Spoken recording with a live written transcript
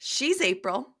She's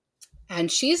April.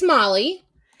 And she's Molly.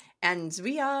 And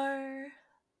we are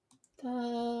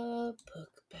the Book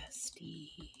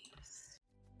Besties.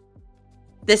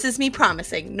 This is me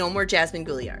promising no more Jasmine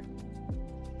Gouliard.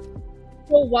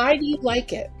 Well, why do you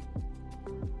like it?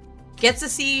 Gets to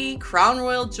see Crown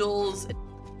Royal jewels.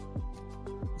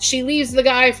 She leaves the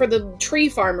guy for the tree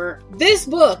farmer. This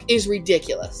book is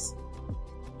ridiculous.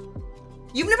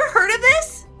 You've never heard of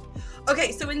this?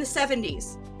 Okay, so in the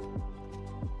 70s.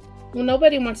 Well,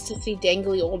 nobody wants to see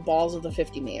dangly old balls of the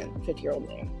 50-year-old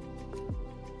man.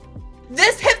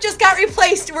 This hip just got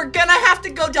replaced. We're gonna have to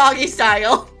go doggy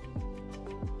style.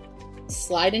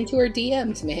 Slide into her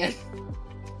DMs, man.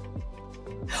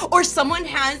 Or someone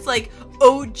has, like,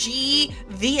 OG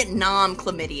Vietnam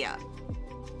chlamydia.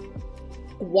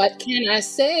 What can I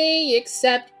say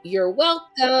except you're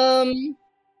welcome? And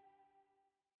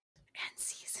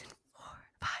season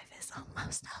 5 is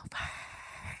almost over.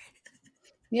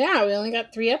 Yeah, we only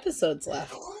got 3 episodes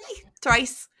left.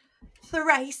 Thrice.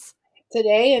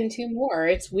 Today and 2 more.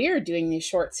 It's weird doing these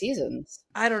short seasons.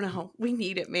 I don't know. We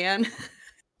need it, man.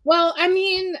 Well, I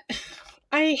mean,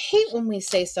 I hate when we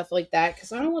say stuff like that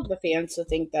because I don't want the fans to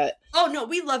think that. Oh, no,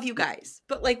 we love you guys.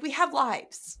 But, like, we have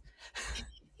lives.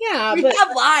 Yeah, we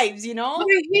have lives, you know? I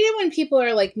hate it when people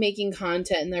are, like, making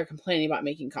content and they're complaining about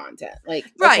making content.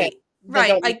 Like, right.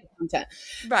 Don't make content.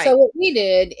 Right. So what we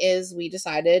did is we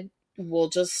decided we'll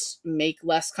just make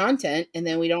less content and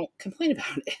then we don't complain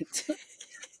about it.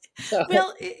 So.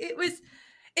 Well,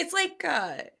 it's like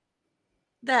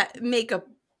that makeup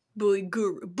booty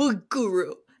guru.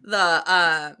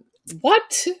 The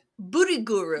what? Booty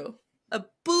guru. A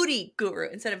booty guru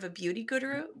instead of a beauty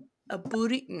guru. A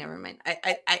booty. Never mind.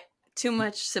 I too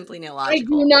much simply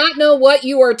neological. I do not know what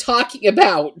you are talking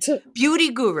about.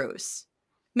 Beauty gurus,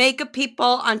 makeup people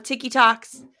on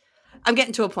TikToks. I'm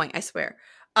getting to a point. I swear.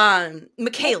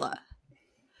 Michaela,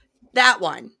 that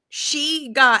one.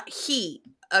 She got heat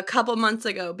a couple months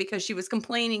ago because she was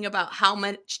complaining about how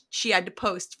much she had to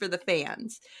post for the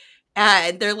fans,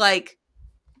 and they're like,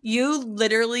 "You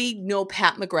literally know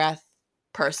Pat McGrath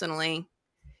personally.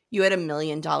 You had $1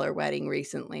 million wedding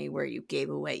recently where you gave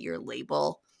away your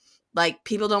label. Like,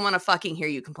 people don't want to fucking hear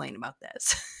you complain about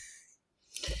this."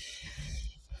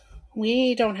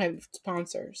 We don't have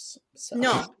sponsors. So.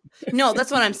 No, that's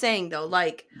what I'm saying, though.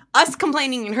 Like, us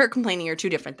complaining and her complaining are 2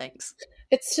 different things.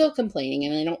 It's still complaining,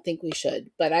 and I don't think we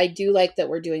should. But I do like that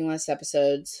we're doing less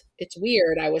episodes. It's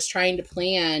weird. I was trying to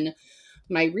plan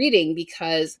my reading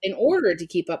because in order to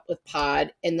keep up with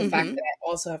pod and the fact that I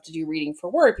also have to do reading for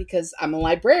work because I'm a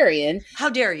librarian. How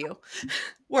dare you?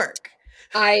 Work.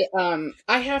 I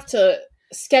have to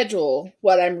schedule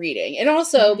what I'm reading. And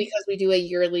also because we do a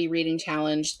yearly reading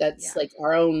challenge that's like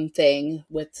our own thing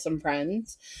with some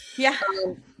friends. Yeah.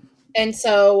 And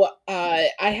so I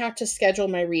have to schedule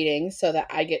my reading so that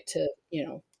I get to,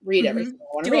 read everything I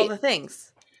want to read. Do all the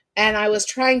things. And I was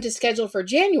trying to schedule for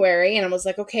January, and I was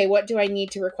like, okay, what do I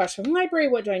need to request from the library?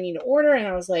 What do I need to order? And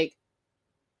I was like,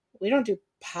 we don't do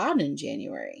pod in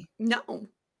January. No.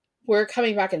 We're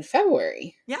coming back in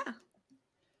February. Yeah.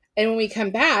 And when we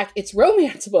come back, it's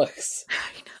romance books.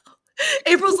 I know.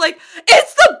 April's like,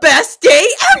 it's the best day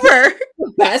ever.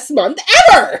 The best month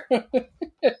ever.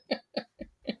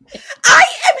 I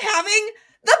am having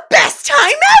the best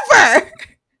time ever.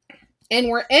 And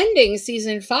we're ending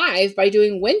season 5 by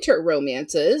doing winter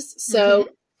romances. So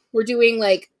we're doing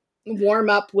like warm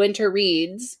up winter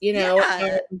reads,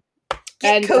 Get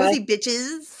and cozy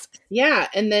bitches. Yeah.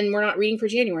 And then we're not reading for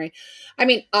January. I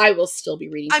mean, I will still be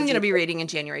reading. I'm going to be reading in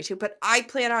January too, but I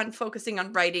plan on focusing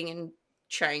on writing and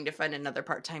trying to find another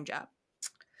part-time job.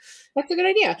 That's a good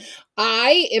idea.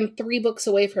 I am 3 books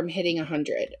away from hitting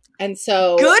 100. And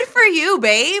so good for you,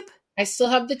 babe. I still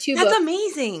have the 2 books. books. That's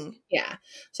amazing. Yeah.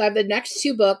 So I have the next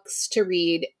 2 books to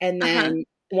read and then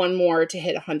one more to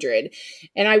hit 100.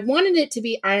 And I wanted it to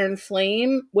be Iron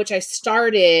Flame, which I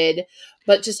started,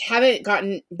 but just haven't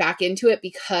gotten back into it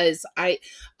because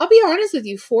I'll be honest with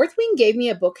you, Fourth Wing gave me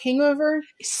a book hangover.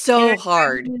 So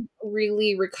hard. I haven't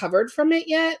really recovered from it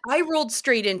yet. I rolled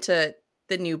straight into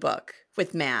the new book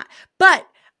with Matt. But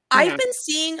I've been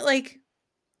seeing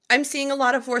I'm seeing a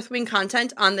lot of Fourth Wing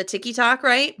content on the TikTok,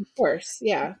 right? Of course,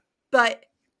 yeah. But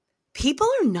people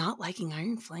are not liking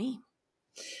Iron Flame.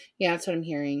 Yeah, that's what I'm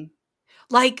hearing.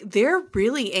 Like, they're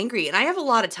really angry. And I have a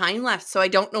lot of time left, so I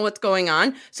don't know what's going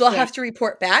on. So I'll have to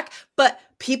report back. But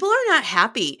people are not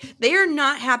happy. They are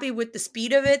not happy with the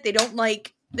speed of it. They don't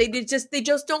like... They just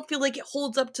don't feel like it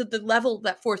holds up to the level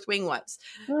that Fourth Wing was.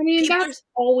 I mean, that's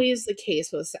always the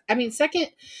case with... I mean,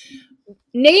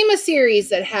 name a series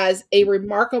that has a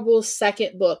remarkable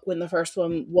second book when the first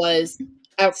one was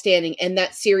outstanding. And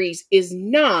that series is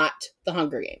not The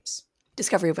Hunger Games.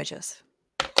 Discovery of Witches.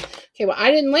 Okay, well,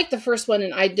 I didn't like the first one,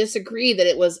 and I disagree that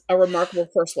it was a remarkable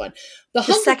first one. The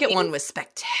second one was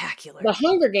spectacular. The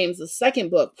Hunger Games, the second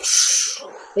book,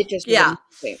 it just was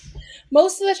amazing.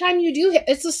 Most of the time you do,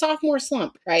 it's a sophomore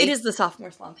slump, right? It is the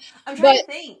sophomore slump. I'm trying to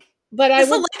think. But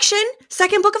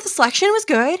second book of the selection was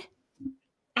good.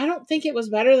 I don't think it was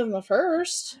better than the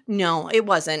first. No, it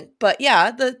wasn't. But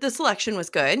yeah, the selection was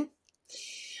good.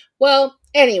 Well,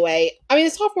 anyway, I mean,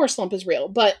 the sophomore slump is real,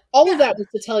 but all of that was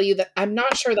to tell you that I'm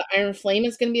not sure that Iron Flame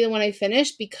is going to be the one I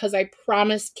finish, because I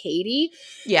promised Katie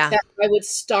that I would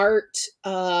start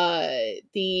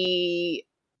the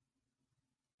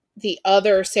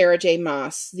other Sarah J.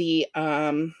 Maas, the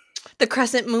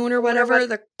Crescent Moon or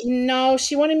whatever. No,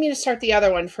 she wanted me to start the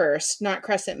other one first, not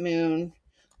Crescent Moon.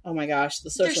 Oh my gosh,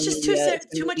 the social There's media. There's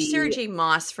just too much Sarah J.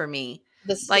 Maas for me.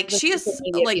 She is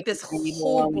like this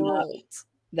whole world.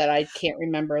 That I can't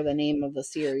remember the name of the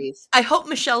series. I hope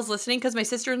Michelle's listening, because my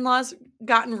sister-in-law's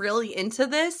gotten really into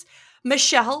this.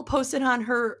 Michelle posted on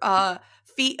her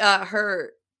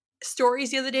her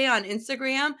stories the other day on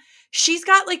Instagram. She's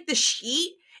got like the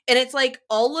sheet, and it's like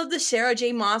all of the Sarah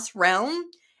J. Maas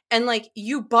realm, and like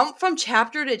you bump from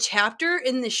chapter to chapter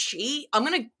in the sheet. I'm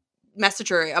gonna message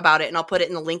her about it, and I'll put it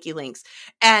in the linky links.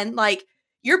 And like,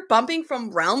 you're bumping from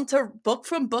realm to book,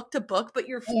 from book to book, but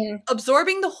you're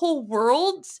absorbing the whole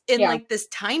world in like this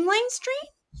timeline stream.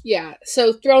 Yeah.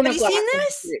 So Throne of Glass. Have you seen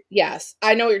this? Yes,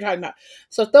 I know what you're talking about.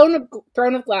 So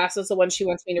Throne of Glass is the one she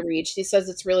wants me to read. She says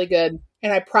it's really good,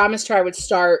 and I promised her I would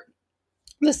start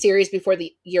the series before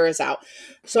the year is out.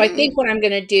 So I think what I'm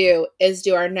going to do is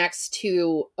do our next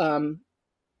two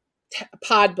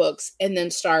pod books, and then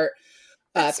start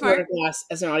Throne of Glass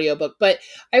as an audiobook. But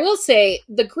I will say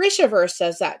the Grishaverse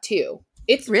does that too.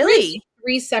 It's really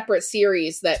 3 separate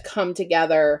series that come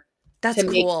together. That's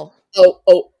cool.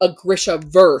 A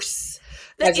Grishaverse.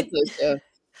 As opposed to,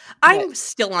 I'm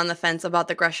still on the fence about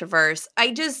the Grishaverse.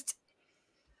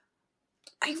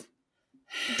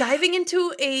 Diving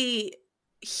into a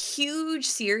huge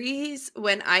series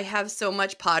when I have so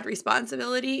much pod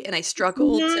responsibility, and I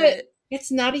struggle to.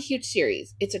 It's not a huge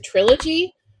series. It's a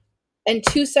trilogy and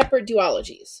 2 separate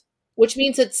duologies, which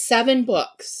means it's 7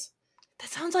 books. That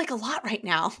sounds like a lot right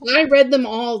now. I read them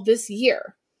all this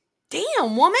year.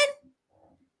 Damn, woman.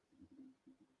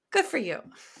 Good for you.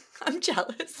 I'm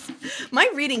jealous. My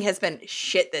reading has been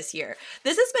shit this year.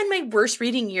 This has been my worst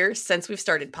reading year since we've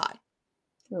started pod.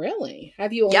 Really?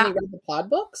 Have you only read the pod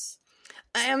books?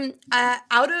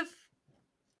 Out of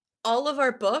all of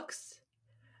our books,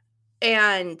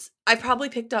 and I probably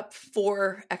picked up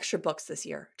 4 extra books this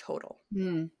year total.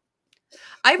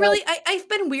 I've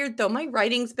been weird though. My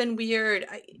writing's been weird.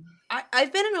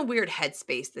 I've been in a weird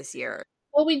headspace this year.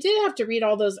 Well, we did have to read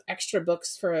all those extra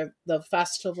books for the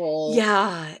festival.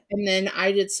 Yeah. And then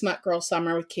I did Smut Girl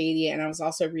Summer with Katie, and I was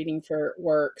also reading for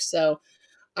work. So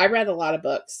I read a lot of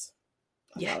books.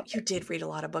 Yeah, you did read a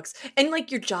lot of books. And like,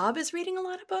 your job is reading a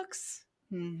lot of books.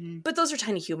 Mm-hmm. But those are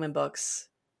tiny human books.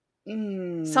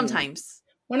 Sometimes.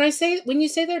 When you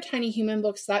say they're tiny human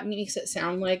books, that makes it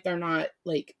sound like they're not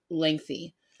like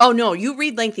lengthy. Oh no, you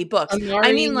read lengthy books. Amari,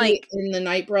 I mean, like in the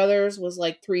Night Brothers was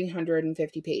like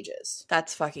 350 pages.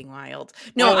 That's fucking wild.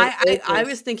 No, I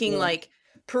was thinking like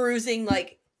perusing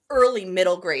like early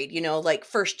middle grade, like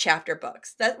first chapter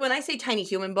books. That when I say tiny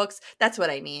human books, that's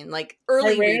what I mean. Like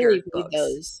early read books.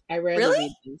 Those. I rarely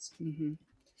read those. Mm-hmm.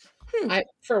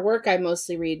 For work, I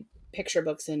mostly read picture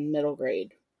books in middle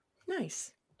grade.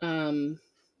 Nice.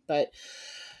 But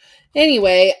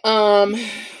anyway,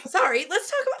 sorry.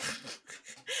 Let's talk about.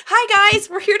 Hi guys,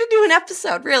 we're here to do an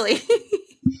episode. Really,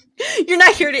 you're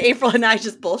not here to April and I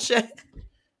just bullshit.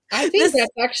 I think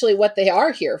that's actually what they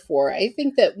are here for. I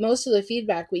think that most of the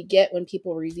feedback we get when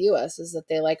people review us is that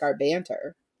they like our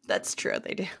banter. That's true,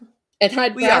 they do. And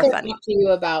I'd rather talk to you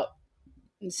about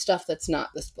stuff that's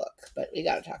not this book, but we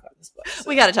got to talk about this book. So.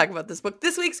 We got to talk about this book.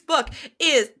 This week's book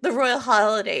is The Royal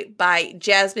Holiday by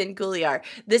Jasmine Gulliar.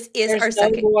 This is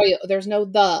second. There's no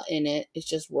 "the" in it. It's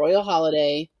just Royal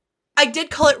Holiday. I did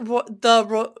call it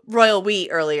the Royal We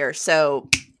earlier, so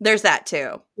there's that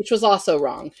too. Which was also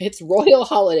wrong. It's Royal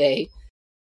Holiday.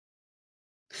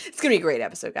 It's going to be a great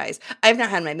episode, guys. I've not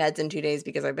had my meds in 2 days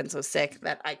because I've been so sick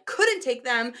that I couldn't take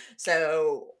them,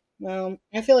 so... Well,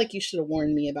 I feel like you should have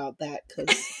warned me about that, because...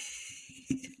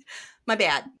 My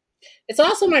bad. It's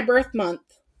also my birth month.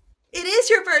 It is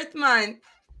your birth month!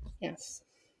 Yes.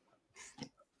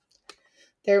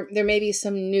 There may be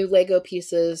some new Lego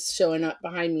pieces showing up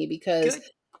behind me because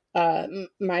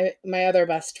my other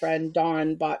best friend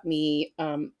Dawn bought me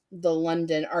the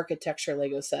London architecture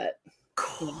Lego set.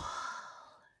 Cool.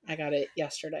 I got it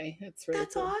yesterday. It's really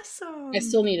That's cool. awesome. I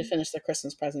still need to finish the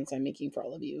Christmas presents I'm making for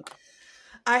all of you.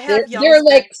 I have They're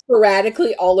like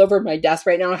sporadically all over my desk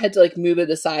right now. I had to like move it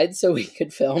aside so we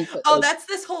could film. But oh, that's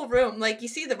this whole room. Like, you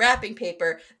see the wrapping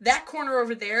paper. That corner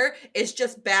over there is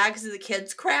just bags of the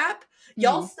kids' crap.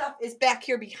 Y'all's stuff is back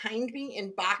here behind me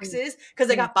in boxes because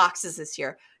I got boxes this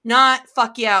year. Not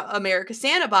fuck yeah, America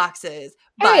Santa boxes.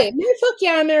 But hey, my fuck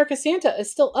yeah, America Santa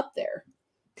is still up there.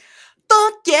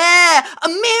 Fuck yeah,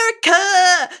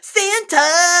 America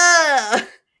Santa!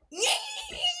 Yay!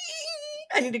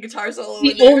 I need a guitar solo.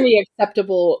 The only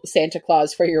acceptable Santa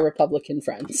Claus for your Republican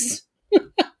friends.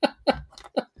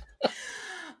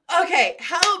 Okay,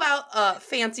 how about a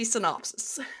fancy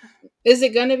synopsis? Is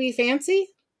it going to be fancy?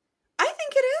 I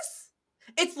think it is.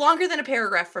 It's longer than a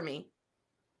paragraph for me.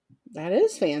 That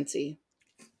is fancy.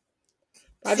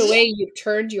 By the way, you've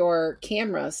turned your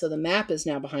camera so the map is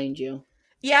now behind you.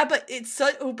 Yeah, but it's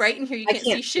so bright in here you can't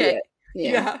see shit.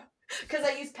 Yeah. Because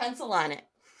I use pencil on it.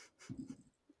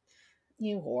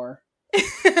 You whore.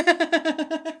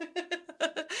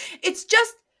 It's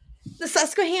just the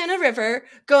Susquehanna River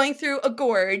going through a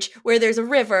gorge where there's a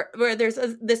river, where there's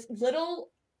this little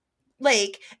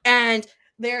lake, and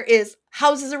there is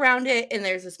houses around it, and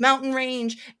there's this mountain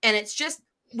range, and it's just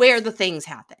where the things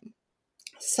happen.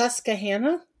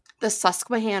 Susquehanna? The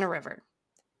Susquehanna River.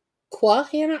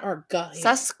 Quahanna or Gahana?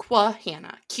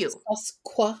 Susquehanna. Q.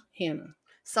 Susquehanna.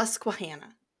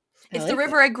 Susquehanna. It's like the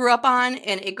river I grew up on,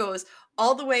 and it goes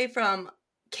all the way from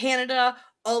Canada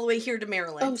all the way here to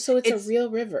Maryland. Oh, so it's a real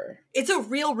river. It's a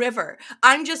real river.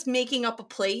 I'm just making up a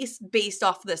place based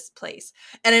off this place.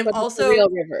 And I'm also... It's a real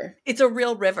river. It's a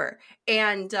real river.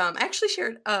 And I actually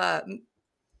shared a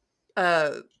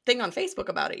thing on Facebook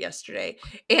about it yesterday.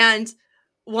 And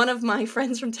one of my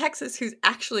friends from Texas, who's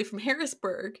actually from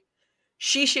Harrisburg,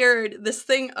 she shared this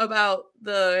thing about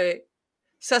the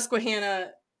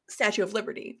Susquehanna Statue of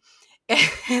Liberty.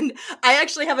 And I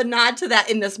actually have a nod to that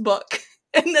in this book.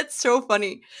 And that's so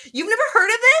funny. You've never heard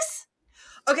of this?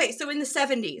 Okay, so in the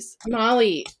 70s.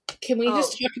 Molly, can we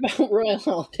just talk about Royal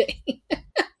Holiday?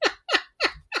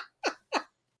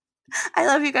 I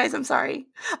love you guys. I'm sorry.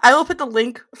 I will put the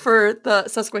link for the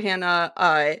Susquehanna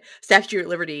Statue of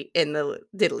Liberty in the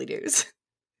diddly-doos.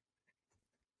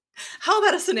 How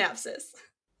about a synopsis?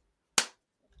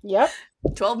 Yep.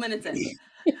 12 minutes in.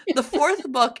 The fourth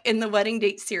book in the Wedding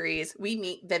Date series, we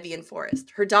meet Vivian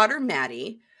Forrest. Her daughter,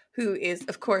 Maddie, who is,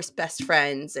 of course, best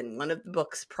friends in one of the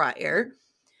books prior,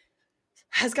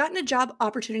 has gotten a job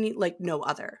opportunity like no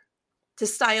other to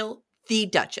style the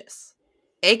Duchess,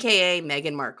 a.k.a.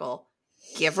 Meghan Markle.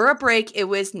 Give her a break. It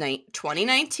was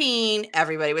 2019.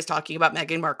 Everybody was talking about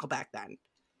Meghan Markle back then.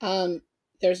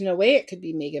 There's no way it could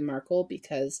be Meghan Markle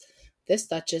because this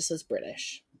Duchess is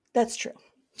British. That's true.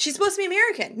 She's supposed to be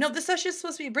American. No, this Duchess is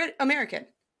supposed to be American.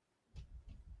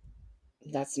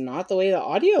 That's not the way the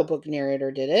audiobook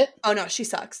narrator did it. Oh, no, she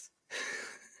sucks.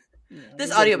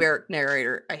 This audiobook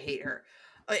narrator, I hate her.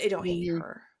 I don't hate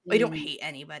her. I don't hate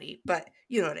anybody, but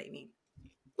you know what I mean.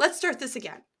 Let's start this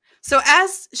again. So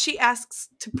she asks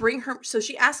to bring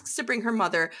her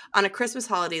mother on a Christmas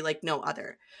holiday like no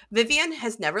other. Vivian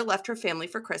has never left her family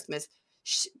for Christmas.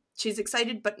 She's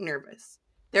excited but nervous.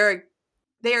 They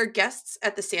are guests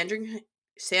at the Sandringham?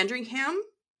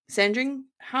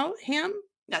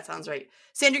 That sounds right.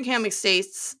 Sandringham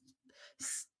Estates,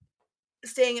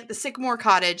 staying at the Sycamore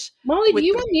Cottage. Molly, do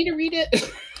you want me to read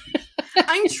it?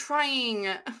 I'm trying.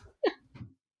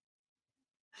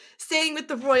 Staying with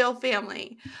the royal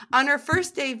family. On her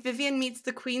first day, Vivian meets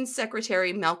the Queen's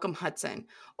secretary, Malcolm Hudson.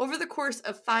 Over the course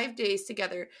of 5 days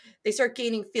together, they start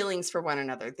gaining feelings for one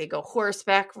another. They go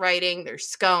horseback riding. There's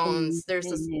scones. There's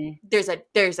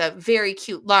a very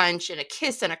cute lunch and a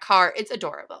kiss in a car. It's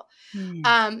adorable.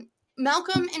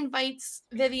 Malcolm invites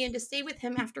Vivian to stay with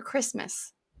him after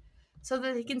Christmas so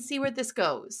that they can see where this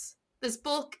goes. This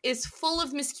book is full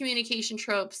of miscommunication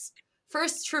tropes.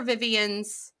 First for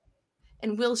Vivian's.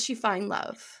 And will she find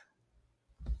love?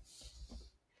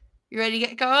 You ready to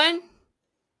get going?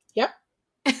 Yep.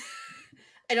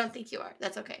 I don't think you are.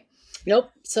 That's okay.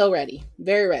 Nope. So ready.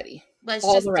 Very ready. Let's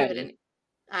just do it.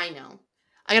 I know.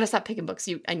 I gotta stop picking books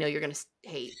I know you're gonna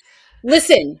hate.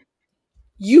 Listen.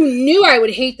 You knew I would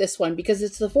hate this one because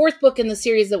it's the fourth book in the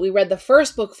series that we read the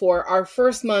first book for our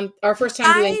first time doing.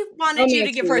 I wanted you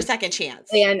to give her a second chance.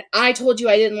 And I told you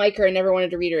I didn't like her and never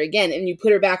wanted to read her again. And you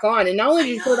put her back on. And not only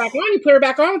did you put her back on, you put her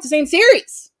back on with the same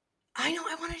series. I know.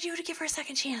 I wanted you to give her a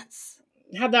second chance.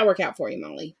 How'd that work out for you,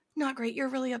 Molly? Not great. You're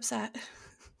really upset.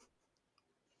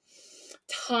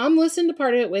 Tom listened to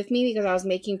part of it with me because I was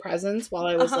making presents while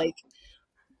I was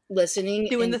listening.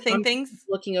 Doing the things.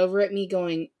 Looking over at me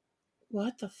going,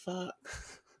 What the fuck?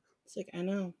 It's like, I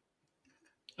know.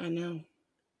 I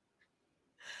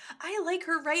like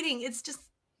her writing. It's just,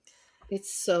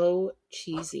 it's so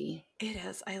cheesy. It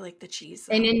is. I like the cheese.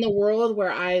 And in the world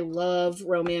where I love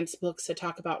romance books that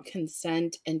talk about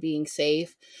consent and being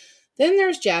safe, then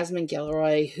there's Jasmine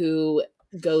Gilroy, who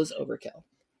goes overkill.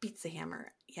 Beats the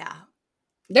hammer. Yeah.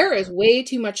 There is way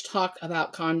too much talk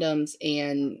about condoms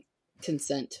and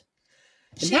consent.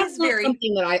 And that's not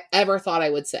something that I ever thought I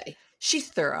would say. She's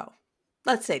thorough.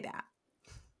 Let's say that.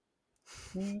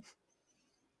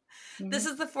 Mm-hmm. This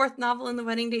is the 4th novel in the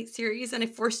Wedding Date series, and I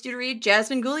forced you to read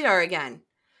Jasmine Gouliard again.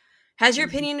 Has your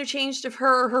opinion changed of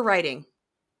her or her writing?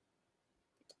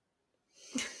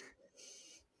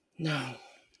 No.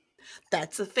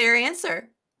 That's a fair answer.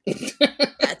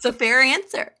 That's a fair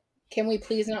answer. Can we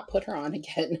please not put her on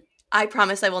again? I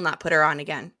promise I will not put her on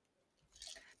again.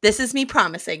 This is me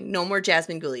promising no more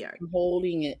Jasmine Gouliard. I'm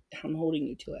holding you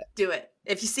to it. Do it.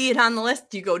 If you see it on the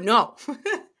list, you go, no.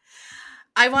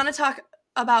 I want to talk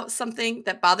about something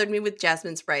that bothered me with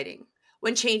Jasmine's writing.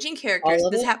 When changing characters,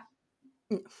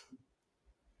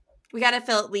 we got to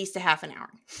fill at least a half an hour.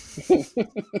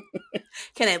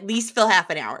 Can at least fill half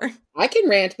an hour. I can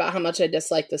rant about how much I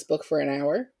dislike this book for an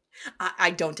hour. I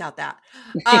don't doubt that.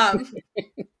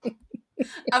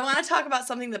 I want to talk about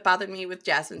something that bothered me with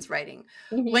Jasmine's writing.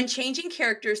 Mm-hmm. When changing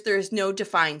characters, there is no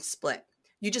defined split.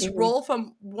 You just roll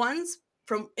from one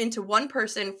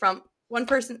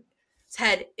person's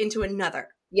head into another.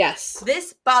 Yes.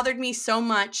 This bothered me so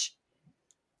much,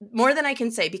 more than I can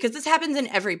say, because this happens in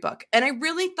every book. And I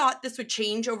really thought this would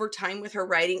change over time with her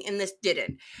writing, and this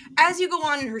didn't. As you go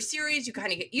on in her series, you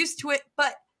kind of get used to it.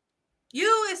 But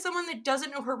you, as someone that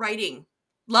doesn't know her writing,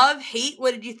 love, hate,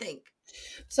 what did you think?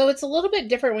 So it's a little bit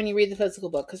different when you read the physical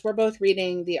book, because we're both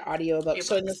reading the audio book.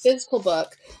 So in the physical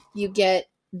book, you get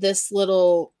this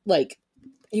little, like,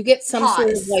 you get some sort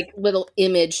of, like, little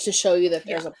image to show you that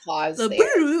there's a pause there.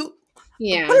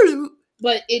 Yeah.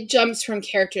 But it jumps from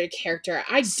character to character.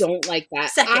 I don't like that.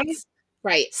 Seconds.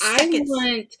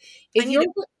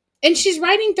 And she's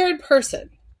writing third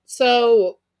person.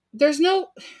 So there's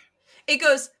no... It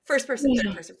goes first person,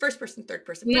 third person, first person, third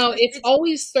person. It's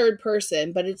always third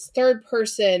person, but it's third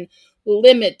person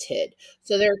limited.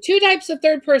 So there are 2 types of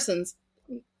third persons.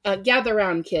 Gather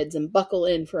around, kids, and buckle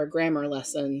in for a grammar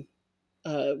lesson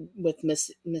with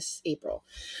Miss April.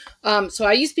 So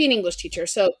I used to be an English teacher.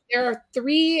 So there are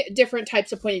 3 different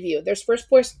types of point of view. There's first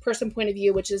person point of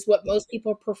view, which is what most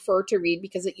people prefer to read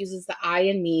because it uses the I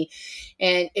and me,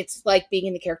 and it's like being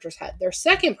in the character's head. There's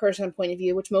second person point of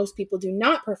view, which most people do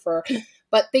not prefer,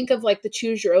 but think of like the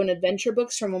choose your own adventure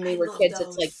books from when we were kids. Those.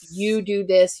 It's like, you do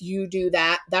this, you do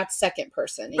that. That's second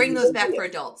person. Bring those back for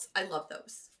adults. I love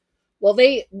those. Well,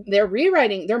 they're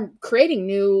creating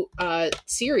new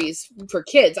series for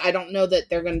kids. I don't know that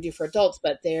they're going to do for adults,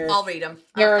 but I'll read them.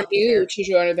 There are new choose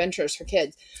your own adventures for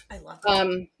kids. I love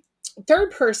them. Third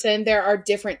person, there are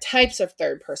different types of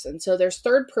third person. So there's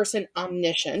third person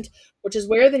omniscient, which is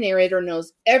where the narrator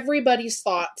knows everybody's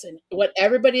thoughts and what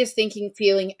everybody is thinking,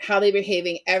 feeling, how they're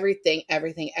behaving, everything.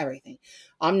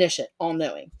 Omniscient, all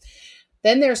knowing.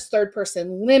 Then there's third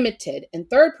person limited, and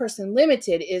third person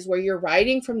limited is where you're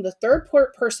writing from the third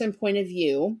person point of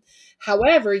view.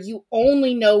 However, you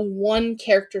only know one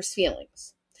character's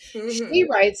feelings. Mm-hmm. She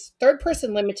writes third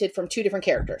person limited from 2 different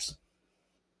characters.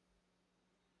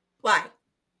 Why?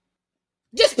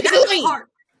 Just pick one.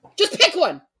 Just pick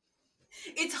one.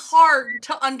 It's hard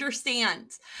to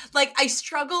understand. Like, I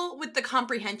struggle with the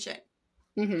comprehension.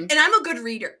 Mm-hmm. And I'm a good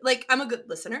reader. Like, I'm a good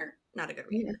listener. Not a good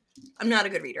reader. I'm not a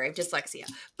good reader. I have dyslexia.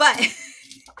 But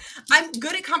I'm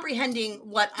good at comprehending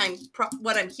what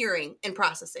I'm hearing and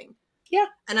processing. Yeah.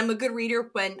 And I'm a good reader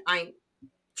when I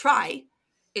try.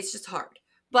 It's just hard.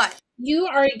 But you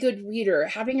are a good reader.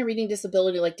 Having a reading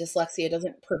disability like dyslexia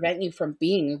doesn't prevent you from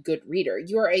being a good reader.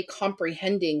 You are a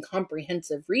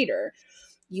comprehensive reader.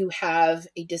 You have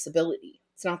a disability.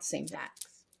 It's not the same thing.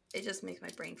 It just makes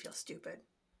my brain feel stupid.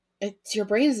 Your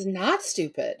brain is not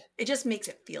stupid. It just makes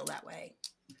it feel that way.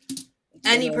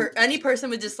 Any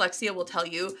person with dyslexia will tell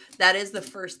you that is the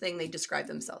first thing they describe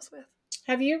themselves with.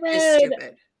 Have you read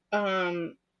stupid.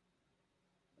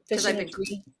 Fish in a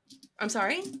Tree? I'm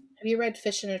sorry? Have you read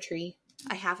Fish in a Tree?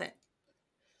 I haven't.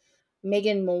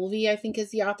 Megan Mulvey, I think,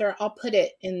 is the author. I'll put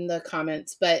it in the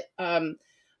comments, but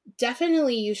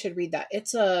definitely you should read that.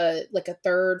 It's a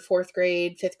 3rd, 4th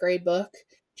grade, 5th grade book,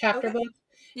 chapter book.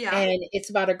 Yeah. And it's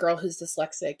about a girl who's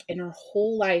dyslexic, and her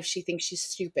whole life she thinks she's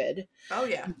stupid. Oh,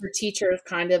 yeah. And her teachers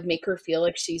kind of make her feel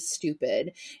like she's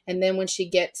stupid. And then when she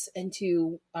gets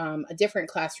into a different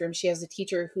classroom, she has a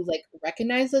teacher who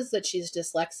recognizes that she's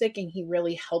dyslexic, and he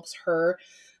really helps her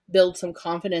build some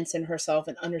confidence in herself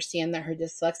and understand that her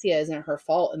dyslexia isn't her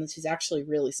fault and that she's actually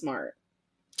really smart.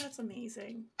 That's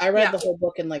amazing. I read Yeah. the whole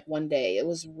book in like one day. It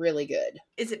was really good.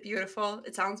 Is it beautiful?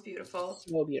 It sounds beautiful.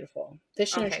 So beautiful.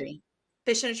 Fish in a Tree.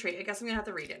 Fish in a Tree. I guess I'm going to have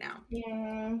to read it now.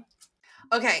 Yeah.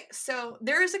 Okay, so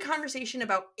there is a conversation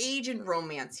about age and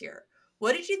romance here.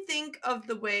 What did you think of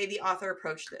the way the author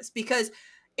approached this? Because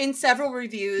in several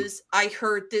reviews, I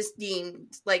heard this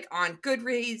deemed, like on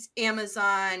Goodreads,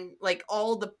 Amazon, like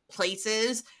all the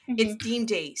places, it's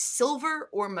deemed a silver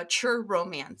or mature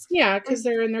romance. Yeah, because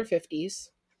they're in their 50s.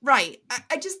 Right.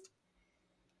 I just,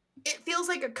 it feels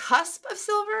like a cusp of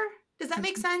silver. Does that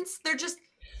make sense? They're just,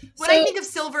 when I think of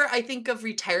silver, I think of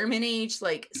retirement age,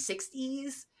 like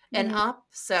 60s and up.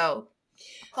 So,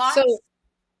 thoughts?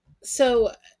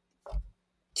 So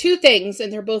two things,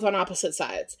 and they're both on opposite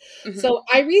sides. So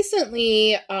I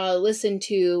recently listened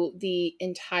to the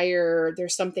entire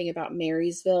There's Something About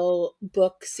Marysville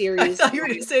book series. I thought you were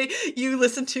going to say you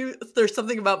listened to There's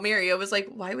Something About Mary. I was like,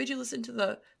 why would you listen to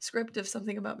the script of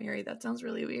Something About Mary? That sounds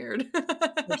really weird.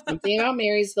 There's Something About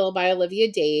Marysville by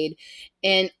Olivia Dade.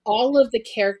 And all of the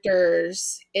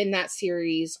characters in that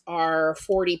series are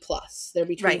 40 plus. They're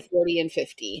between 40 and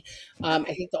 50. I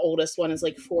think the oldest one is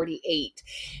like 48.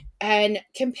 And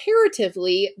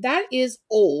comparatively, that is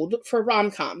old for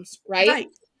rom-coms, right?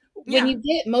 When you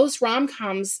get most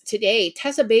rom-coms today,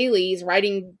 Tessa Bailey's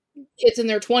writing kids in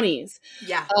their 20s.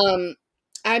 Yeah.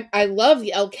 I love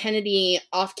the Elle Kennedy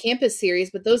Off-Campus series,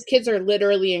 but those kids are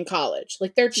literally in college.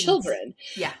 Like, they're children.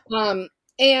 Yeah.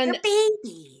 And they're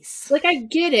babies. Like, I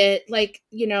get it. Like,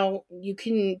 you know, you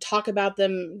can talk about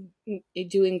them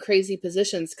doing crazy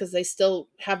positions because they still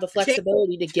have the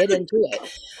flexibility to get into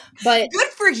it. But good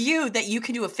for you that you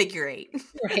can do a figure eight.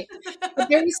 Right.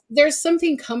 But there's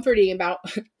something comforting about.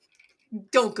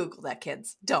 Don't Google that,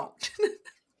 kids. Don't.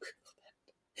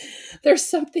 There's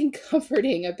something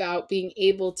comforting about being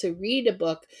able to read a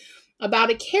book about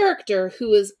a character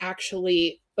who is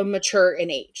actually mature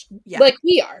in age. Yeah. Like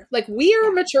we are. Like we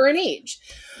are mature in age.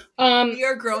 We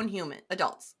are grown human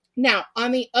adults. Now,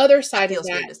 on the other side that feels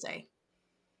of that. Weird to say.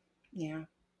 Yeah.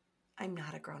 I'm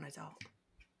not a grown adult.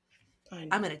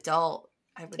 I'm an adult.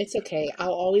 It's okay.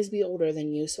 I'll always be older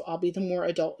than you, so I'll be the more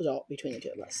adult between the two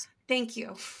of us. Thank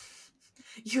you.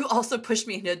 You also push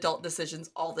me into adult decisions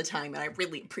all the time, and I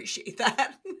really appreciate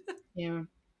that. Yeah.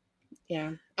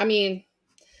 Yeah. I mean,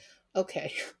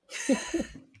 okay.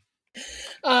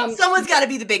 Someone's got to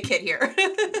be the big kid here.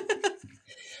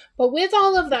 But with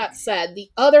all of that said, the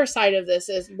other side of this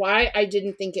is why I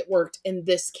didn't think it worked in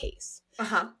this case.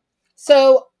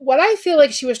 So what I feel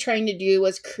like she was trying to do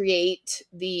was create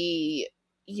the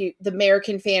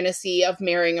American fantasy of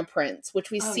marrying a prince,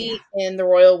 which we see in The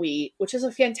Royal We, which is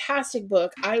a fantastic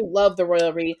book. I love The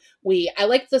Royal We. I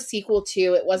liked the sequel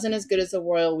too. It wasn't as good as The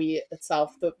Royal We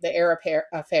itself, the Heir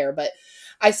Affair, but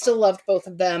I still loved both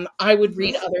of them. I would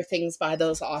read other things by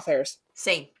those authors.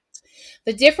 Same.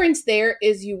 The difference there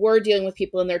is you were dealing with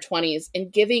people in their 20s,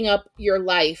 and giving up your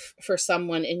life for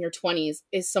someone in your 20s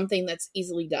is something that's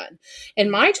easily done. In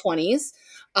my 20s,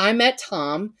 I met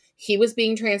Tom. He was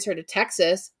being transferred to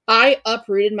Texas. I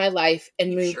uprooted my life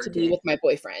and moved to be with my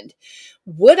boyfriend.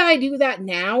 Would I do that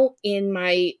now in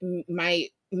my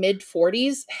mid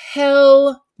 40s?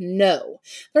 Hell no.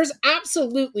 There's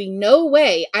absolutely no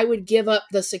way I would give up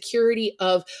the security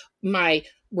of my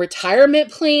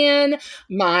retirement plan,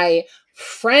 my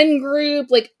friend group.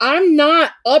 Like, I'm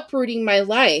not uprooting my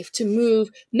life to move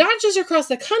not just across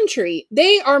the country.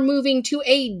 They are moving to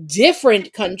a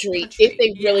different country if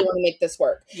they really want to make this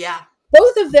work. Yeah.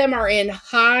 Both of them are in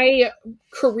high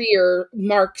career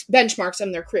benchmarks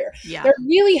in their career. Yeah. They're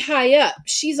really high up.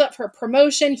 She's up for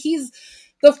promotion. He's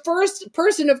the first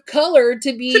person of color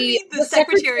to be the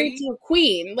secretary to a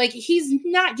queen. Like, he's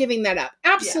not giving that up.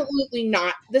 Absolutely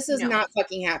not. This is not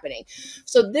fucking happening.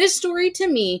 So this story, to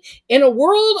me, in a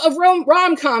world of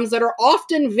rom-coms that are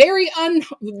often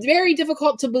very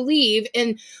difficult to believe,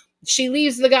 and she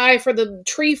leaves the guy for the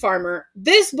tree farmer,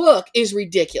 this book is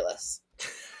ridiculous.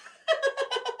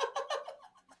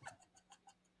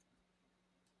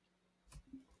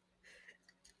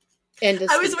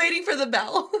 I was waiting for the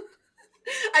bell.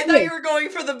 I thought you were going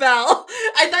for the bell.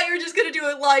 I thought you were just going to do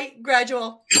it light,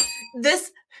 gradual.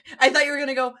 I thought you were going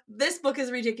to go, this book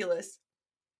is ridiculous.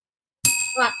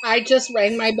 I just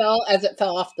rang my bell as it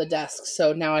fell off the desk,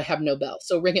 so now I have no bell.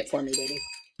 So ring it for me, baby.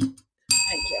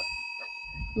 Thank you.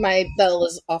 My bell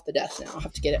is off the desk now. I'll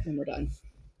have to get it when we're done.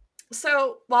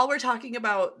 So while we're talking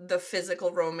about the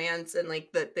physical romance and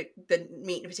like the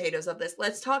meat and potatoes of this,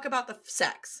 let's talk about the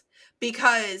sex.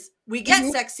 Because we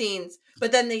get sex scenes,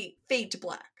 but then they fade to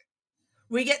black.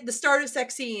 we get the start of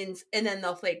sex scenes and then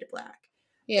they'll fade to black.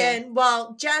 Yeah. And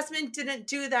while Jasmine didn't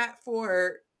do that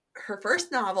for her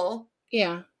first novel,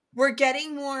 yeah, we're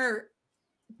getting more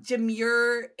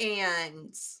demure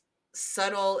and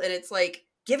subtle, and it's like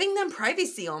giving them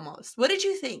privacy almost. What did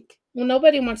you think? well,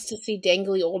 nobody wants to see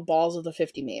dangly old balls of the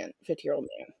 50-year-old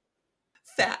man.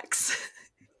 Facts.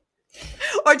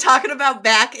 Or talking about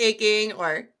back aching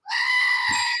or...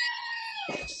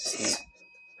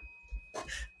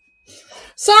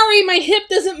 Sorry, my hip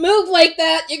doesn't move like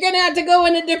that. You're going to have to go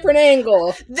in a different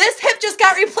angle. This hip just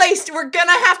got replaced. We're going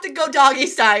to have to go doggy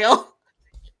style.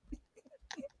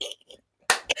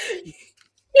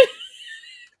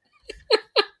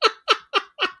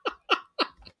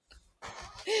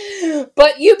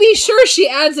 But you be sure she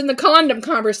adds in the condom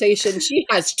conversation, she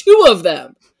has 2 of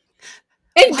them.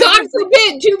 And God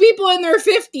forbid, 2 people in their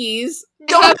 50s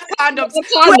don't have condoms.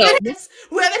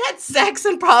 Who haven't had sex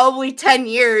in probably 10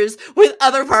 years with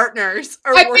other partners.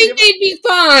 I think they'd be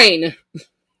fine.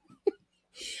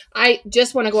 I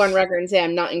just want to go on record and say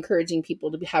I'm not encouraging people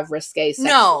to have risque sex.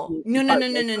 No. Come on,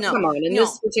 in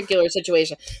this particular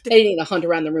situation, they need to hunt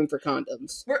around the room for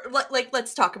condoms.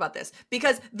 Let's talk about this,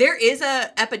 because there is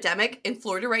a epidemic in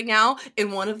Florida right now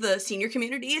in one of the senior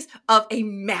communities of a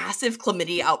massive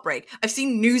chlamydia outbreak. I've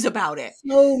seen news about it.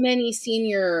 So many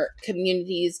senior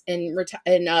communities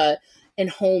and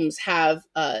homes have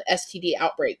STD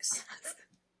outbreaks.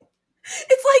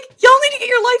 It's like, y'all need to get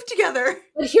your life together.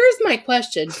 But here's my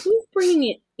question. Who's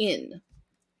bringing it in?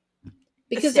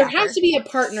 Because there has to be a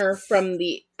partner from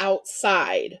the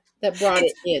outside that brought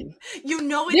it in. You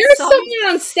know, there's someone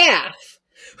on staff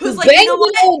who's like, banged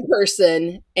an old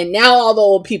person, and now all the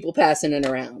old people passing it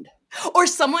around. Or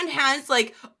someone has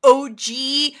like OG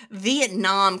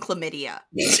Vietnam chlamydia.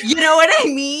 You know what I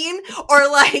mean? Or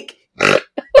like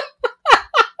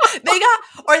they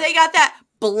got that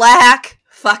black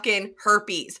fucking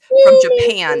herpes from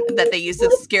Japan that they used to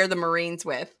scare the Marines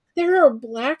with. There are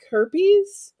black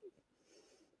herpes?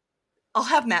 I'll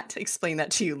have Matt to explain that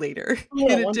to you later. I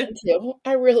don't want to.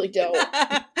 I really don't.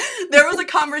 There was a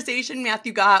conversation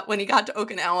Matthew got when he got to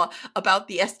Okinawa about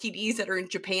the STDs that are in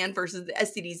Japan versus the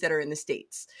STDs that are in the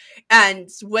States. And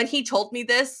when he told me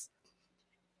this,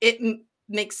 it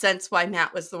makes sense why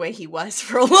Matt was the way he was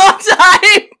for a long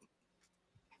time.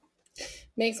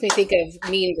 Makes me think of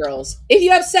Mean Girls. If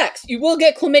you have sex, you will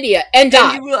get chlamydia and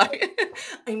die.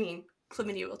 I mean,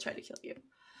 chlamydia will try to kill you.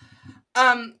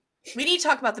 We need to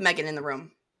talk about the Meghan in the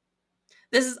room.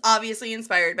 This is obviously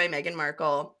inspired by Meghan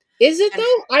Markle. Is it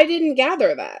though? I didn't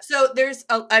gather that. So there's,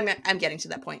 I'm getting to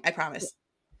that point. I promise.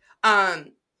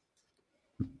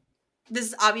 This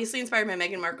is obviously inspired by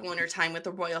Meghan Markle and her time with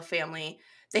the royal family.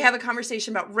 They have a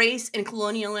conversation about race and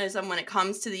colonialism when it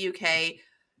comes to the UK.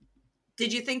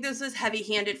 Did you think this was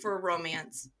heavy-handed for a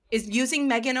romance? Is using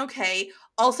Meghan okay?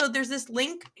 Also, there's this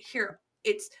link here.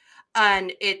 It's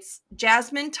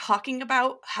Jasmine talking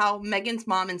about how Meghan's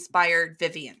mom inspired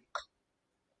Vivian.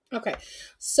 Okay.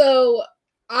 So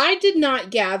I did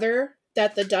not gather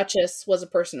that the Duchess was a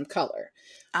person of color.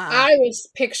 I was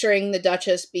picturing the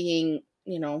Duchess being,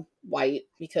 white,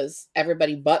 because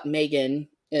everybody but Meghan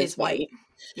is white.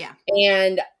 Yeah.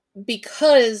 And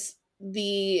because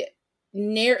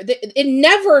it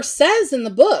never says in the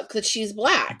book that she's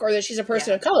black or that she's a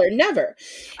person of color. Never.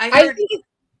 I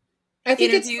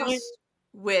think it's fine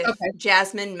with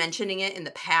Jasmine mentioning it in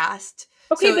the past.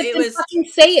 Okay, so but it then was fucking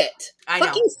say it. I know.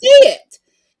 Fucking say it.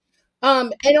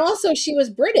 And also she was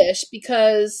British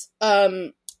because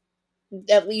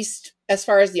at least as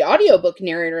far as the audiobook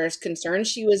narrator is concerned,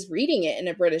 she was reading it in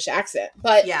a British accent.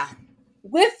 But yeah.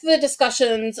 With the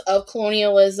discussions of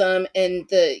colonialism and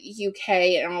the UK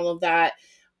and all of that,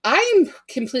 I'm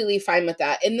completely fine with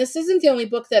that. And this isn't the only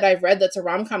book that I've read that's a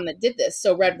rom-com that did this.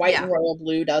 So Red, White, and Royal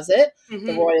Blue does it. Mm-hmm.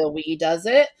 The Royal We does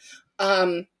it.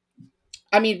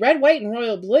 Red, White, and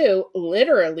Royal Blue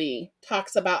literally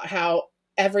talks about how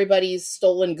everybody's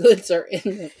stolen goods are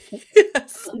in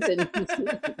London.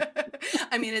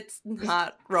 I mean, it's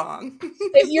not wrong.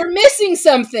 If you're missing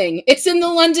something, it's in the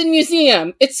London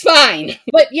Museum. It's fine.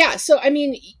 But yeah, so I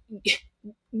mean,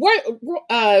 Red,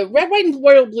 White, and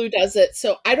Royal Blue does it,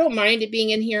 so I don't mind it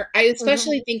being in here. I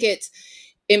especially think it's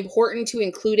important to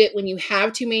include it when you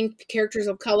have 2 main characters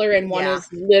of color and one is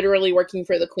literally working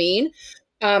for the Queen.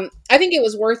 I think it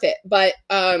was worth it, but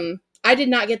I did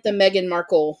not get the Meghan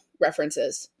Markle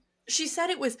references. She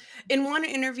said it was in one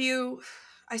interview.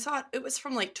 I saw it was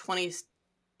from like 20s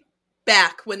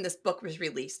back when this book was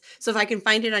released. So if I can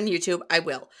find it on YouTube, I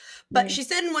will. But she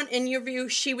said in one interview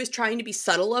she was trying to be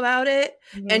subtle about it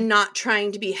and not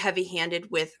trying to be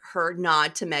heavy-handed with her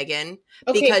nod to Meghan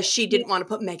because she didn't want to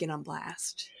put Meghan on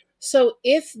blast. So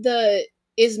is the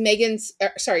Duchess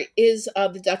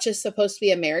supposed to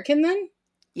be American then?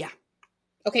 Yeah.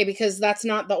 Okay, because that's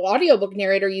not the audiobook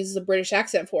narrator uses a British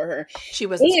accent for her. She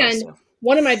wasn't supposed And to.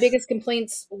 one of my biggest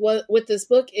complaints with this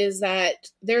book is that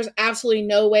there's absolutely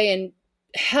no way in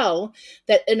hell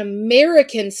that an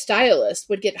American stylist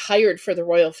would get hired for the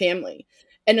royal family.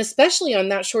 And especially on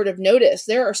that short of notice,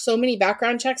 there are so many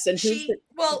background checks and She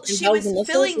bells was and whistles.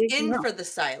 filling in for the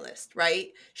stylist, right?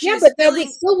 She Yeah, was but that filling.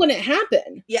 still wouldn't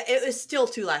happen. Yeah, it was still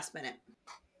too last minute.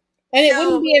 And it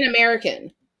wouldn't be an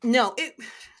American. No,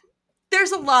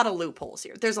 there's a lot of loopholes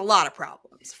here. There's a lot of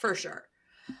problems, for sure.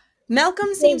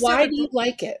 Malcolm seems why do you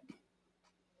like it?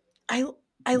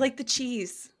 I like the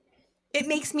cheese. It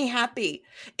makes me happy.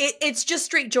 It's just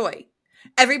straight joy.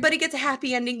 Everybody gets a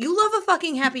happy ending. You love a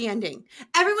fucking happy ending.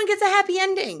 Everyone gets a happy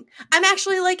ending. I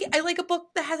like a book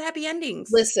that has happy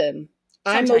endings. Listen,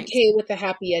 sometimes. I'm okay with the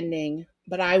happy ending,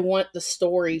 but I want the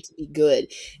story to be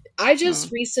good. I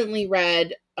just recently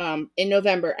read, in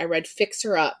November, I read Fix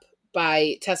Her Up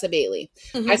by Tessa Bailey.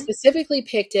 I specifically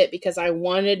picked it because I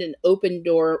wanted an open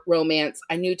door romance.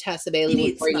 I knew Tessa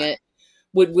Bailey would bring it.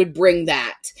 Would bring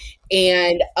that.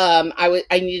 And I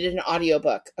needed an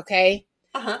audiobook, okay?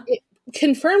 It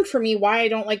confirmed for me why I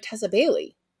don't like Tessa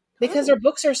Bailey. Because her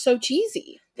books are so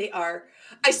cheesy. They are.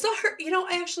 I saw her,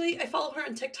 I follow her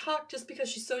on TikTok just because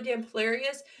she's so damn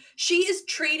hilarious. She's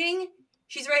writing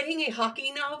a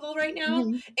hockey novel right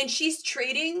now, and she's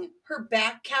trading her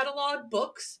back catalog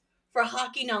books for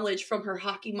hockey knowledge from her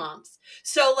hockey moms.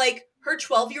 So, like, her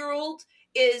 12-year-old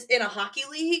is in a hockey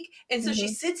league, and so she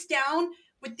sits down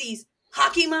with these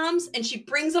hockey moms and she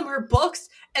brings them her books,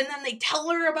 and then they tell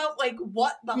her about, like,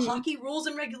 what the hockey rules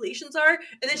and regulations are,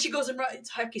 and then she goes and writes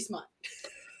hockey smut.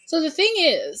 So the thing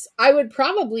is, I would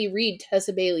probably read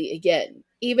Tessa Bailey again,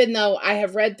 even though I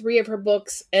have read 3 of her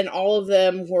books and all of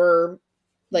them were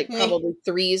like probably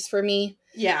 3s for me.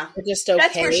 Yeah. They're just okay.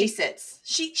 That's where she sits.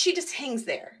 She just hangs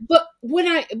there. But when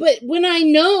I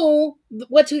know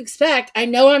what to expect, I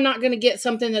know I'm not going to get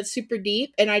something that's super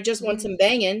deep and I just want some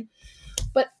banging.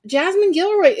 But Jasmine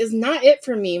Gilroy is not it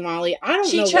for me, Molly. I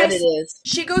don't know what it is.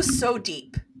 She goes so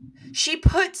deep. She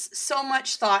puts so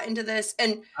much thought into this,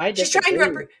 and she's trying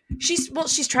to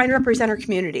represent her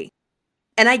community.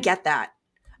 And I get that.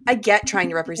 I get trying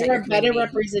to represent your community. There are better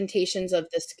representations of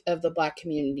the Black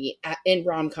community in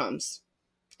rom-coms.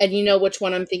 And you know which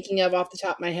one I'm thinking of off the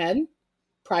top of my head?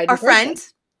 Pride and Our friend?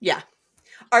 Yeah.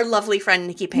 Our lovely friend,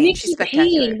 Nikki Payne. She's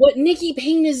spectacular. What Nikki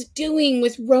Payne is doing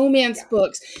with romance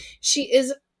books. She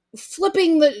is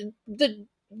flipping the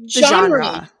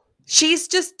genre. She's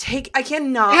just I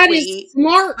cannot wait. That is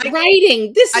smart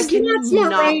writing. This is not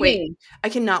smart writing. I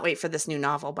cannot wait for this new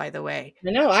novel, by the way.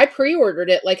 I know. I pre-ordered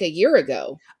it like a year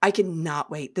ago. I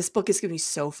cannot wait. This book is going to be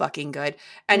so fucking good.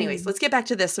 Anyways, let's get back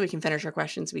to this so we can finish our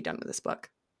questions and be done with this book.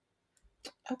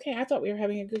 Okay, I thought we were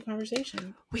having a good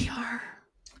conversation. We are.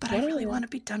 But I really want to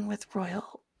be done with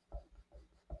Royal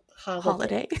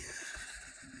Holiday.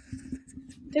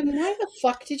 Then why the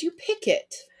fuck did you pick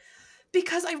it?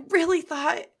 Because I really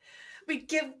thought we'd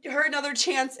give her another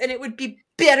chance and it would be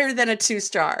better than a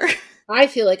 2-star. I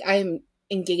feel like I'm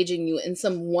engaging you in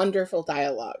some wonderful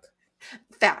dialogue.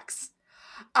 Facts.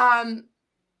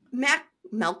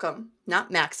 Malcolm,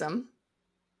 not Maxim.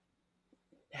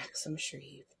 Maxim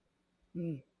Shreve.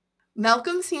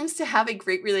 Malcolm seems to have a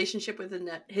great relationship with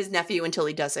his nephew until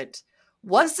he doesn't.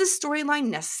 Was this storyline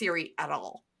necessary at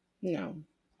all? No.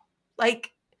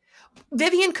 Like,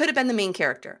 Vivian could have been the main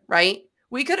character, right?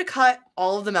 We could have cut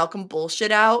all of the Malcolm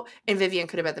bullshit out, and Vivian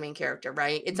could have been the main character,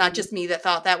 right? It's not just me that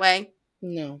thought that way?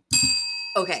 No.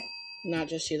 Okay. Not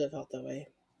just you that felt that way.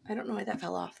 I don't know why that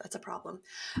fell off. That's a problem.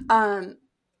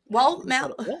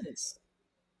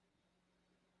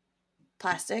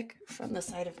 Plastic from the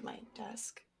side of my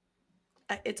desk.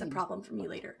 It's a problem for me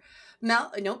later.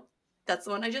 Nope. That's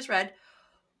the one I just read.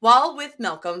 While with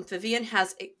Malcolm, Vivian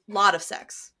has a lot of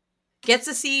sex. Gets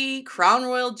to see Crown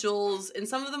Royal jewels and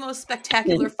some of the most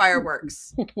spectacular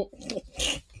fireworks.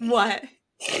 What?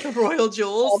 Royal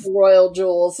jewels? All the royal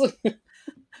jewels.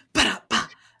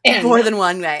 More than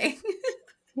one way.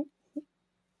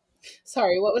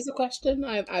 Sorry, what was the question?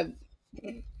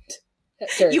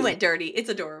 You went dirty. It's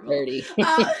adorable. Dirty.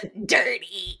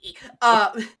 Dirty.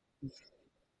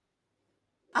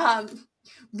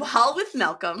 While with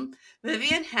Malcolm,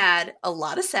 Vivian had a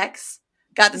lot of sex.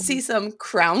 Got to see some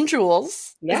crown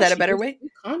jewels. Yeah, is that a better way?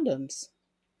 Condoms.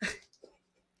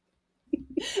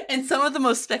 And some of the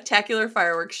most spectacular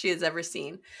fireworks she has ever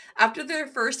seen. After their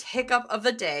first hiccup of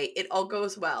the day, it all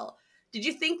goes well. Did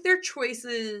you think their choice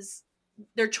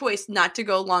not to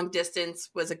go long distance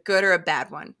was a good or a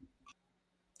bad one?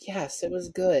 Yes, it was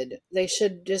good. They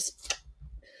should just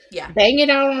Yeah. bang it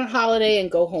out on a holiday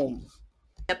and go home.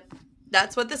 Yep.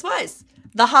 That's what this was.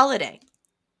 The Holiday.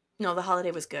 No, The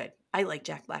Holiday was good. I like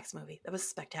Jack Black's movie. That was a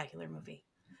spectacular movie.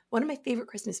 One of my favorite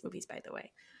Christmas movies, by the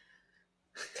way.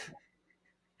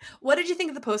 What did you think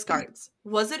of the postcards?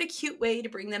 Was it a cute way to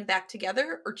bring them back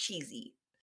together or cheesy?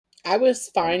 I was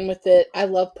fine with it. I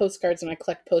love postcards and I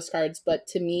collect postcards, but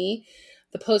to me,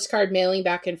 the postcard mailing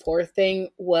back and forth thing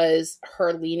was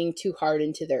her leaning too hard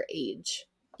into their age.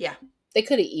 Yeah. They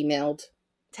could have emailed,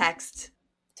 Text.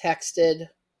 texted,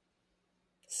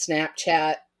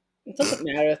 Snapchat. It doesn't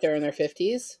matter if they're in their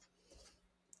 50s.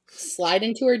 Slide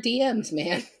into her DMs,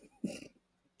 man.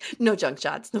 No junk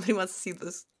shots. Nobody wants to see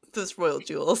those royal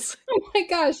jewels. Oh my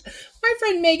gosh. My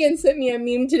friend Megan sent me a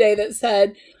meme today that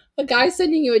said, a guy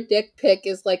sending you a dick pic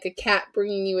is like a cat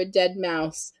bringing you a dead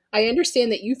mouse. I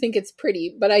understand that you think it's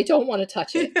pretty, but I don't want to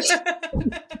touch it.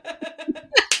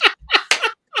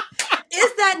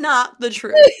 Is that not the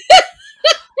truth?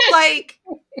 Like,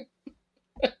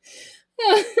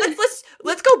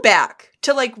 let's go back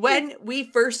to like when we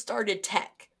first started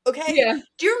tech. Okay. Yeah.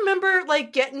 Do you remember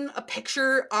like getting a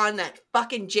picture on that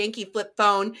fucking janky flip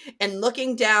phone and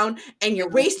looking down and you're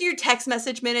wasting your text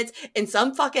message minutes and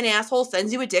some fucking asshole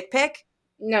sends you a dick pic?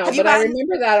 No, but I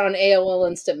remember that on AOL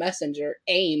Instant Messenger.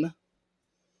 AIM.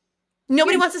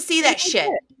 Nobody wants to see that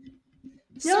shit.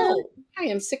 No. Sir, I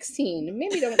am 16.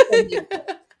 Maybe don't send me.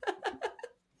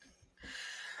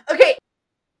 Okay.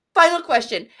 Final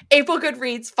question. April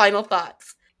Goodreads, final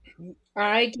thoughts.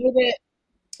 I give it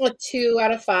a 2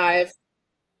 out of 5.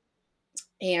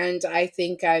 And I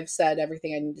think I've said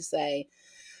everything I need to say.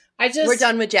 We're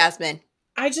done with Jasmine.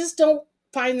 I just don't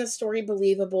find the story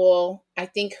believable. I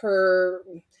think her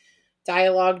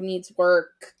dialogue needs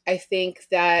work. I think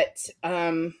that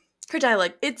her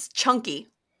dialogue, it's chunky.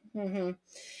 Mm-hmm.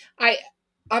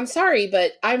 I'm sorry,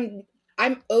 but I'm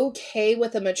okay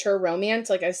with a mature romance,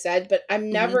 like I said, but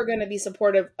I'm never going to be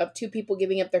supportive of two people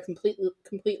giving up their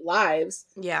complete lives.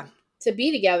 Yeah. To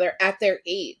be together at their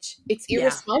age. It's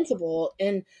irresponsible,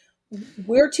 and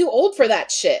we're too old for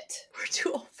that shit. We're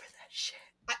too old for that shit.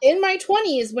 In my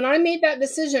 20s, when I made that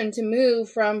decision to move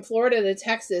from Florida to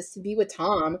Texas to be with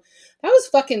Tom, that was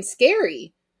fucking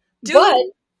scary. Dude. But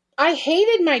I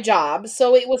hated my job,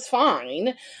 so it was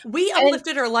fine. We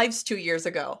uplifted our lives 2 years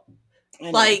ago.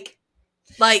 Like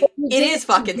it is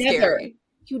fucking scary.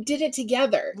 You did it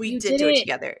together. We did do it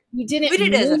together. We did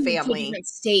it as a family. To a different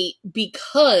state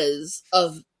because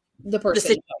of the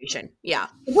person. The situation. Yeah.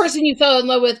 The person you fell in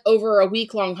love with over a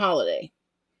week-long holiday.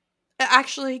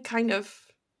 Actually, kind of.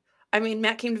 I mean,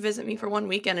 Matt came to visit me for one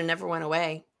weekend and never went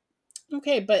away.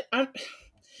 Okay, but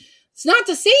it's not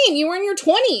the same. You were in your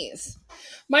 20s.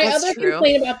 My other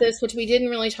complaint about this, which we didn't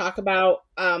really talk about,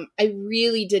 I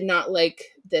really did not like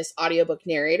this audiobook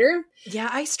narrator. Yeah,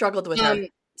 I struggled with her.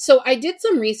 So I did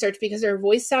some research because her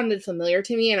voice sounded familiar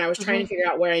to me, and I was trying to figure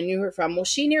out where I knew her from. Well,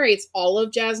 she narrates all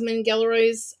of Jasmine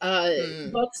Guillory's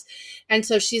books, and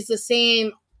so she's the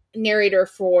same narrator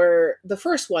for the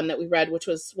first one that we read, which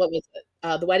was, what was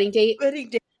it? The Wedding Date?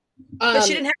 Wedding Date. But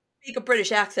she didn't have to make a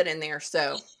British accent in there,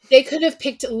 so. They could have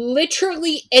picked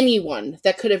literally anyone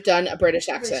that could have done a British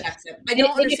accent. I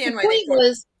don't understand why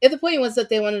if the point was that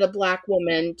they wanted a black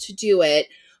woman to do it,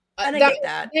 and I get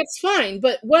that. That's fine,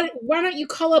 but why don't you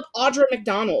call up Audra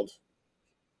McDonald?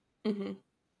 Mm-hmm.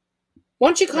 Why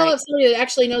don't you call up somebody that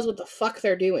actually knows what the fuck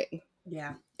they're doing?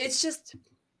 Yeah. It's just...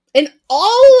 In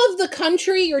all of the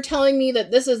country, you're telling me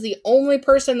that this is the only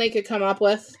person they could come up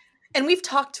with? And we've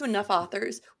talked to enough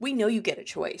authors. We know you get a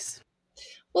choice.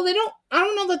 Well, I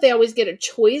don't know that they always get a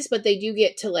choice, but they do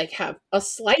get to, like, have a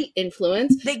slight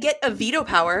influence. They get a veto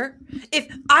power. If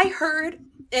I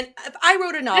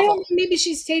wrote a novel... maybe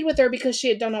she stayed with her because she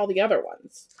had done all the other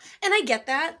ones. And I get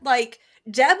that. Like,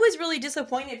 Deb was really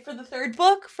disappointed for the third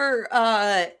book for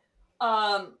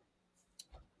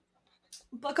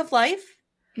Book of Life.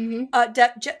 Mm-hmm.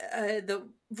 The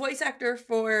voice actor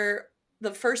for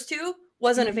the first two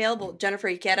wasn't available, Jennifer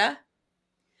Ikeda.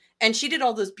 And she did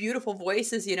all those beautiful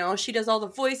voices, you know. She does all the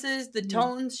voices, the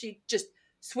tones. She just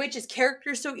switches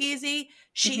characters so easy.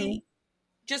 She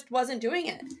just wasn't doing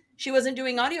it. She wasn't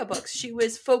doing audiobooks. She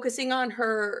was focusing on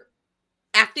her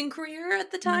acting career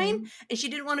at the time. And she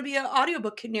didn't want to be an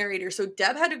audiobook narrator. So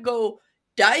Deb had to go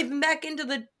dive back into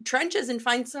the trenches and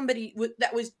find somebody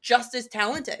that was just as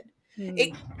talented.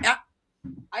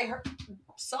 I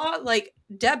saw, like,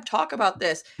 Deb talk about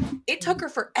this. It took her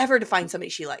forever to find somebody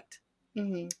she liked.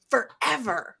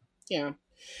 Forever. Yeah.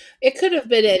 It could have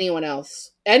been anyone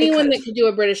else. Anyone that could do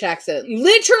a British accent.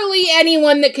 Literally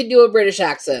anyone that could do a British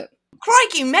accent.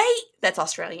 Crikey, mate! That's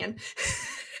Australian.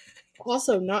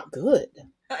 also not good.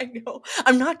 I know.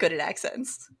 I'm not good at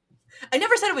accents. I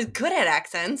never said I was good at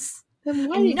accents. Then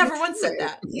why I did never you once said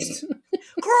that. that?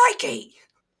 Crikey!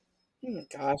 Oh my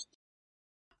gosh.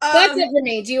 That's it for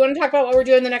me. Do you want to talk about what we're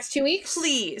doing the next 2 weeks?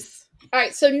 Please. All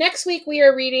right. So next week we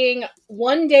are reading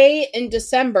One Day in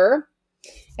December.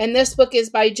 And this book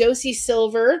is by Josie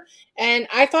Silver. And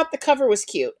I thought the cover was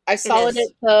cute. I saw it at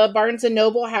the Barnes &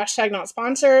 Noble, #not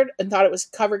sponsored, and thought it was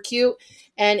cover cute.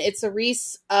 And it's a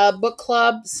Reese book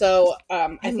club. So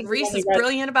I think Reese is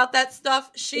brilliant about that stuff.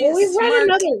 She's we've smart. read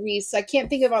another Reese. I can't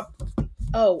think of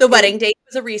The Wedding Date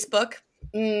was a Reese book.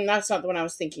 That's not the one I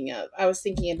was thinking of. I was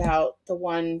thinking about the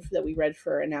one that we read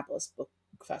for Annapolis Book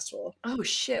Festival. Oh,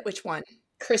 shit. Which one?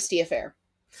 Christie Affair.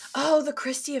 Oh, the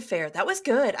Christie Affair. That was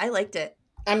good. I liked it.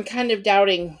 I'm kind of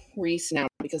doubting Reese now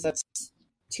because that's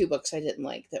 2 books I didn't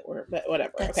like that were, but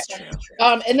whatever. That's okay. true.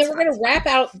 And then we're going to wrap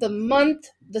out the month,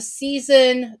 the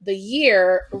season, the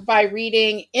year by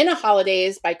reading In a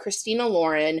Holidays by Christina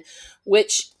Lauren,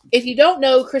 which, if you don't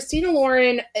know, Christina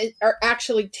Lauren are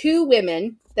actually 2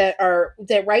 women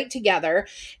that write together.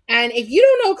 And if you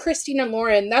don't know Christina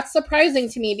Lauren, that's surprising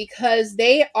to me because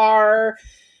they are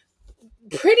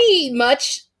pretty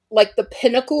much like the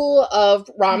pinnacle of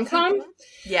rom-com.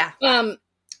 Yeah.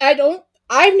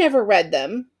 I've never read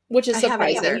them, which is surprising.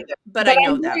 I haven't either, but I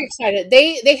know I'm them. very excited.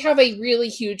 They have a really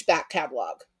huge back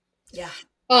catalog. Yeah.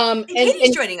 And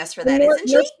Katie's joining us for that, isn't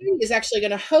she? Nursery is actually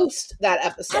going to host that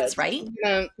episode. That's right.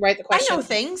 Write the question. I know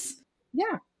things.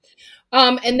 Yeah.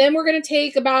 And then we're going to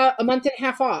take about a month and a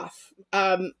half off.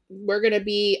 We're going to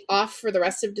be off for the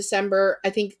rest of December. I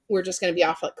think we're just going to be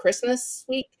off like Christmas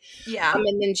week. Yeah.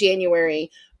 And then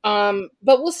January. But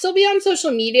we'll still be on social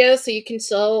media, so you can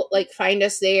still like find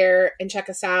us there and check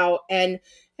us out. And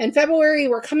in February,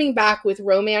 we're coming back with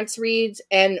romance reads,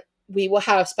 and we will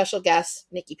have special guest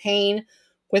Nikki Payne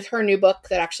with her new book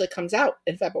that actually comes out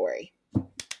in February.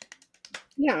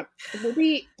 Yeah, it will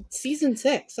be season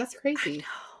 6. That's crazy.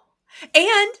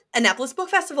 And Annapolis Book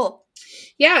Festival.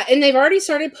 Yeah, and they've already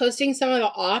started posting some of the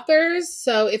authors.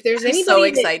 So if there's anybody so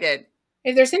excited.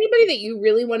 If there's anybody that you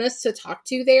really want us to talk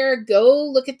to there, go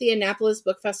look at the Annapolis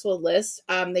Book Festival list.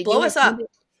 They blow us up.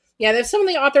 Yeah, there's some of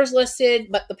the authors listed,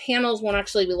 but the panels won't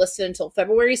actually be listed until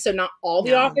February, so not all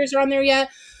the authors are on there yet.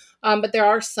 But there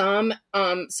are some.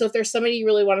 So if there's somebody you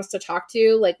really want us to talk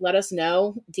to, like let us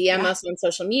know. DM us on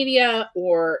social media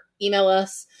or email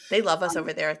us. They love us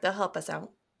over there. They'll help us out.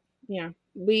 Yeah.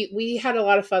 We had a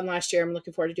lot of fun last year. I'm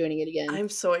looking forward to doing it again. I'm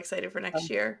so excited for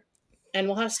next year. And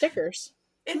we'll have stickers.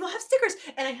 And we'll have stickers.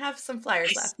 And I have some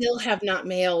flyers left. I still have not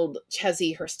mailed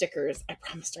Chessie her stickers. I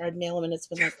promised her I'd mail them, and it's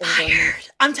been like fired.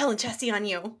 I'm telling Chessie on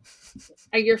you.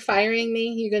 Are you firing me?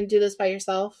 You're going to do this by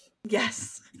yourself?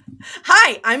 Yes.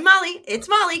 Hi, I'm Molly. It's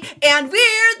Molly. And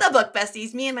we're the Book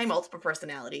Besties, me and my multiple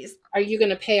personalities. Are you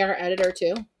going to pay our editor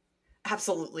too?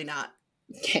 Absolutely not.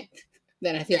 Okay.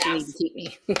 Then I think you need to keep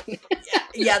me.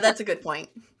 yeah, that's a good point.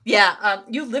 Yeah,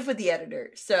 you live with the editor,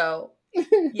 so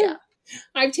yeah.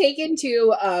 I've taken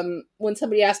to when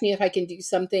somebody asks me if I can do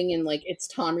something and like it's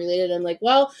Tom related, I'm like,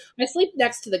 well, I sleep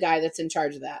next to the guy that's in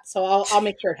charge of that, so I'll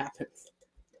make sure it happens.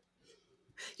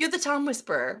 You're the Tom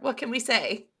Whisperer. What can we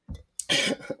say?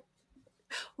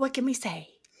 What can we say?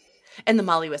 And the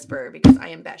Molly Whisperer, because I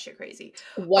am batshit crazy.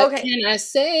 What can I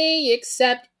say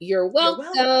except you're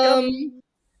welcome?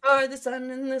 For the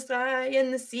sun and the sky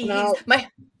and the seas. No.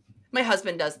 My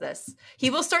husband does this.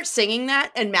 He will start singing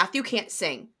that, and Matthew can't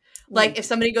sing. Like, if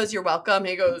somebody goes, you're welcome,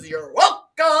 he goes, you're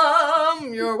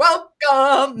welcome, you're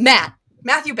welcome.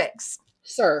 Matthew Biggs.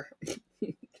 Sir.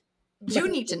 You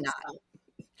need to not.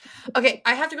 Okay,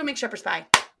 I have to go make shepherd's pie.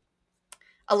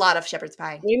 A lot of shepherd's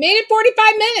pie. We made it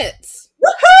 45 minutes.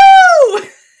 Woohoo!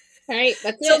 All right,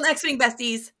 that's it. Till next week,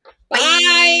 besties.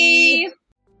 Bye.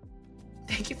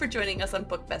 Thank you for joining us on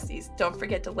Book Besties. Don't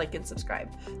forget to like and subscribe.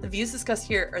 The views discussed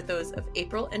here are those of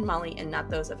April and Molly and not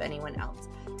those of anyone else.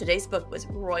 Today's book was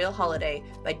Royal Holiday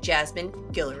by Jasmine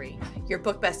Guillory. Your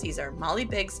book besties are Molly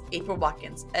Biggs, April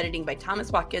Watkins, editing by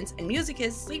Thomas Watkins, and music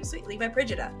is Sleep Sweetly by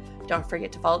Brigida. Don't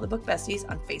forget to follow the Book Besties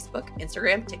on Facebook,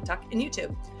 Instagram, TikTok, and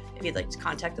YouTube. If you'd like to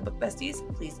contact the Book Besties,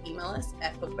 please email us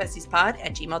at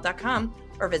bookbestiespod@gmail.com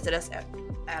or visit us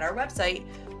at our website,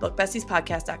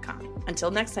 bookbestiespodcast.com. Until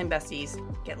next time, besties,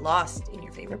 get lost in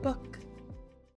your favorite book.